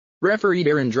Referee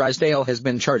Darren Drysdale has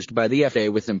been charged by the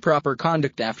FA with improper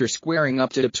conduct after squaring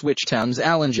up to Ipswich Town's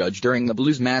Alan Judge during the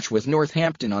Blues match with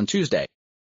Northampton on Tuesday.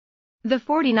 The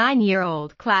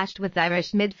 49-year-old clashed with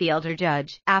Irish midfielder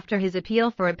Judge after his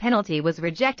appeal for a penalty was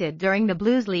rejected during the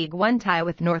Blues League One tie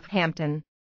with Northampton.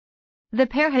 The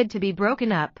pair had to be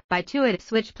broken up by two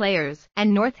Ipswich players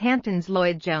and Northampton's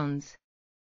Lloyd Jones.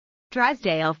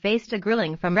 Drysdale faced a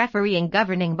grilling from refereeing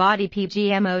governing body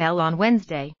PGMOL on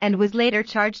Wednesday and was later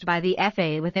charged by the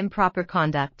FA with improper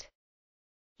conduct.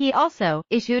 He also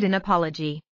issued an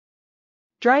apology.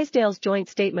 Drysdale's joint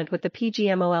statement with the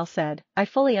PGMOL said, "I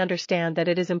fully understand that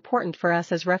it is important for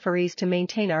us as referees to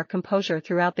maintain our composure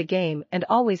throughout the game and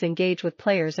always engage with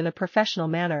players in a professional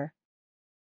manner.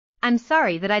 I'm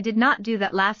sorry that I did not do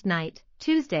that last night,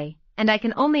 Tuesday, and I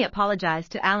can only apologise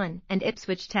to Alan and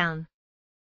Ipswich Town."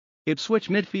 Ipswich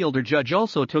midfielder Judge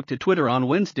also took to Twitter on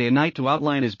Wednesday night to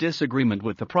outline his disagreement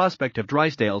with the prospect of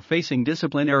Drysdale facing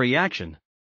disciplinary action.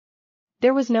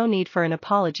 "There was no need for an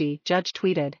apology," Judge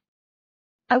tweeted.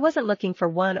 "I wasn't looking for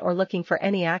one or looking for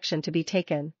any action to be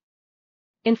taken.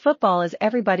 In football, as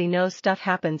everybody knows, stuff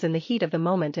happens in the heat of the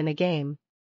moment in a game.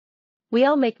 We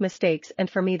all make mistakes, and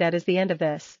for me that is the end of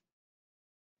this."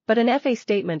 But an FA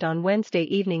statement on Wednesday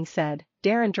evening said,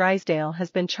 Darren Drysdale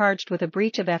has been charged with a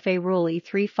breach of FA Rule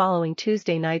E3 following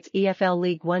Tuesday night's EFL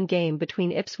League One game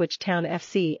between Ipswich Town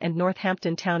FC and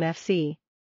Northampton Town FC.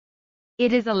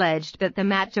 It is alleged that the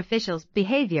match official's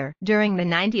behavior during the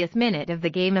 90th minute of the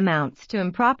game amounts to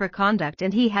improper conduct,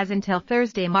 and he has until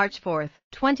Thursday, March 4,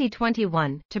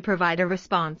 2021, to provide a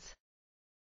response.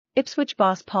 Ipswich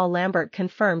boss Paul Lambert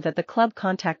confirmed that the club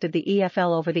contacted the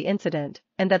EFL over the incident,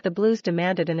 and that the Blues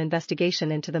demanded an investigation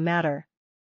into the matter.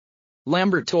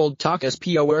 Lambert told Talk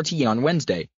Sport on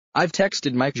Wednesday, "I've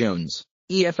texted Mike Jones,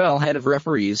 EFL head of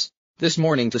referees, this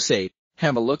morning to say,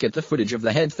 have a look at the footage of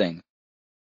the head thing.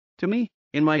 To me,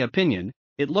 in my opinion,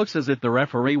 it looks as if the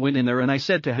referee went in there and I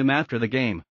said to him after the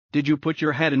game, 'Did you put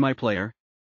your head in my player?'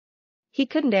 He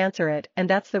couldn't answer it, and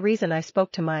that's the reason I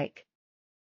spoke to Mike.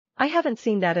 I haven't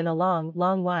seen that in a long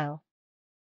while."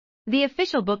 The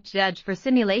official booked Judge for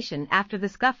simulation after the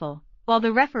scuffle, while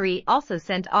the referee also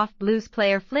sent off Blues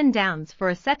player Flynn Downs for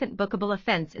a second bookable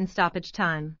offence in stoppage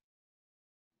time.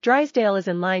 Drysdale is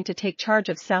in line to take charge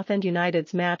of Southend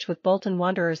United's match with Bolton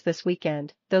Wanderers this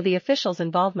weekend, though the official's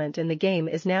involvement in the game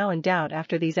is now in doubt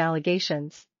after these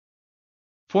allegations.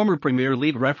 Former Premier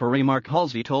League referee Mark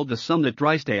Halsey told The Sun that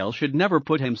Drysdale should never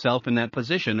put himself in that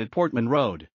position at Portman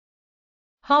Road.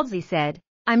 Halsey said,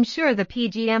 "I'm sure the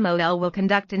PGMOL will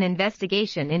conduct an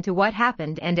investigation into what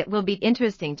happened, and it will be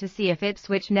interesting to see if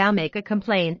Ipswich now make a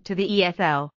complaint to the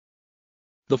EFL."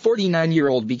 The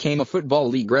 49-year-old became a Football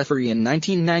League referee in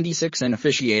 1996 and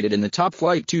officiated in the top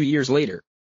flight 2 years later.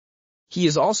 He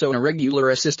is also a regular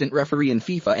assistant referee in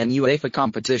FIFA and UEFA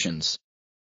competitions.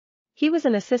 He was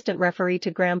an assistant referee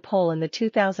to Graham Poll in the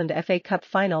 2000 FA Cup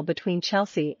final between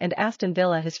Chelsea and Aston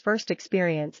Villa, his first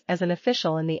experience as an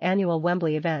official in the annual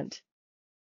Wembley event.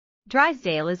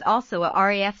 Drysdale is also a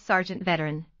RAF sergeant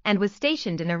veteran and was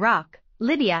stationed in Iraq,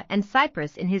 Libya and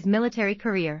Cyprus in his military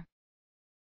career.